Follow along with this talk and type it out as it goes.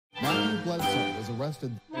Bledsoe was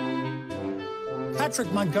arrested.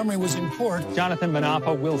 Patrick Montgomery was in court. Jonathan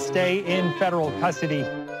Manapa will stay in federal custody.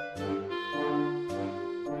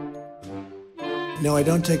 No, I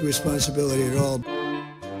don't take responsibility at all.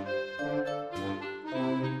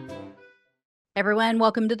 Everyone,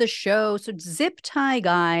 welcome to the show. So zip tie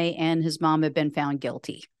guy and his mom have been found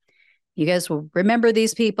guilty. You guys will remember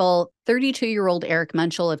these people. 32-year-old Eric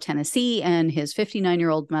Muchel of Tennessee and his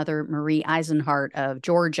 59-year-old mother, Marie Eisenhart of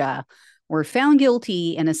Georgia, were found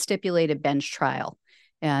guilty in a stipulated bench trial.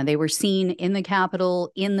 They were seen in the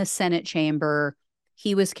Capitol, in the Senate chamber.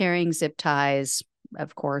 He was carrying zip ties.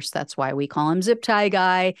 Of course, that's why we call him zip tie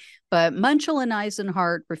guy. But Muchel and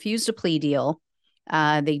Eisenhart refused a plea deal.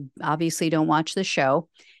 They obviously don't watch the show.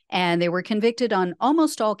 And they were convicted on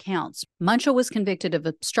almost all counts. Muchel was convicted of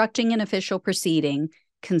obstructing an official proceeding,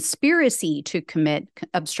 conspiracy to commit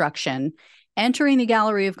obstruction, entering the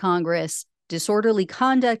gallery of Congress, disorderly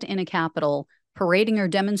conduct in a Capitol, parading or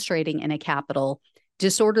demonstrating in a Capitol,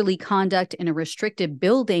 disorderly conduct in a restricted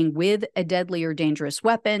building with a deadly or dangerous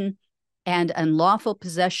weapon, and unlawful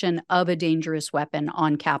possession of a dangerous weapon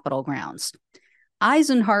on Capitol grounds.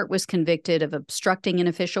 Eisenhart was convicted of obstructing an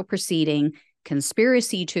official proceeding,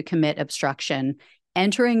 conspiracy to commit obstruction,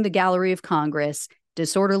 entering the gallery of Congress,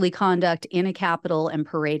 disorderly conduct in a Capitol, and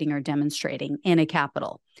parading or demonstrating in a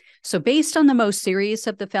Capitol. So based on the most serious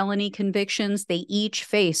of the felony convictions, they each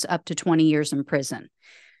face up to 20 years in prison.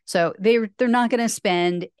 So they're not going to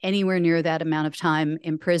spend anywhere near that amount of time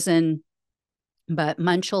in prison. But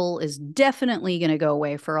Muchel is definitely going to go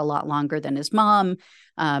away for a lot longer than his mom.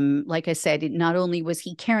 Like I said, not only was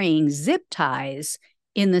he carrying zip ties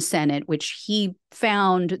in the Senate, which he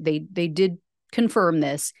found, they did confirm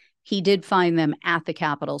this, he did find them at the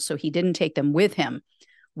Capitol, so he didn't take them with him.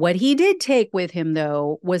 What he did take with him,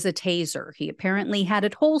 though, was a taser. He apparently had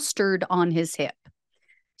it holstered on his hip.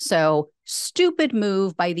 So stupid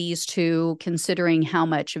move by these two, considering how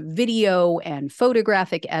much video and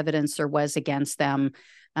photographic evidence there was against them.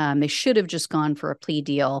 They should have just gone for a plea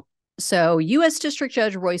deal. So U.S. District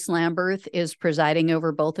Judge Royce Lamberth is presiding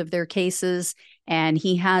over both of their cases, and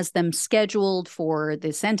he has them scheduled for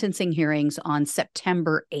the sentencing hearings on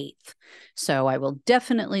September 8th. So I will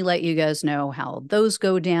definitely let you guys know how those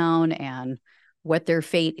go down and what their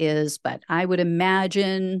fate is. But I would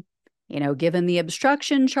imagine, given the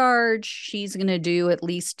obstruction charge, she's going to do at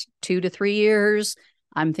least 2 to 3 years.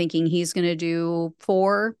 I'm thinking he's going to do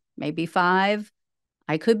 4, maybe 5.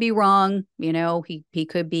 I could be wrong. He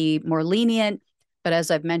could be more lenient. But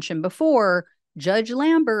as I've mentioned before, Judge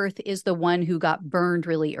Lamberth is the one who got burned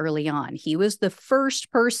really early on. He was the first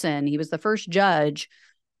judge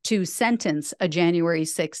to sentence a January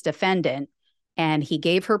 6th defendant. And he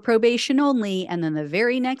gave her probation only. And then the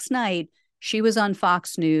very next night, she was on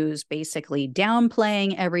Fox News, basically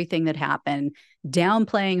downplaying everything that happened,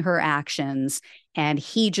 downplaying her actions. And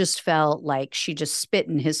he just felt like she just spit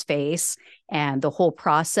in his face and the whole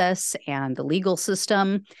process and the legal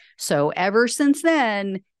system. So ever since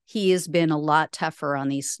then, he has been a lot tougher on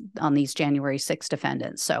these January 6th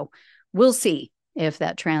defendants. So we'll see if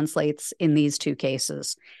that translates in these two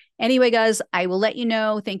cases. Anyway, guys, I will let you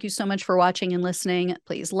know. Thank you so much for watching and listening.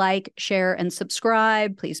 Please like, share, and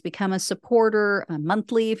subscribe. Please become a supporter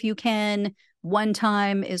monthly if you can. One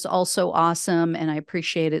time is also awesome, and I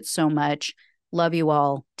appreciate it so much. Love you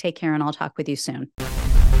all. Take care, and I'll talk with you soon.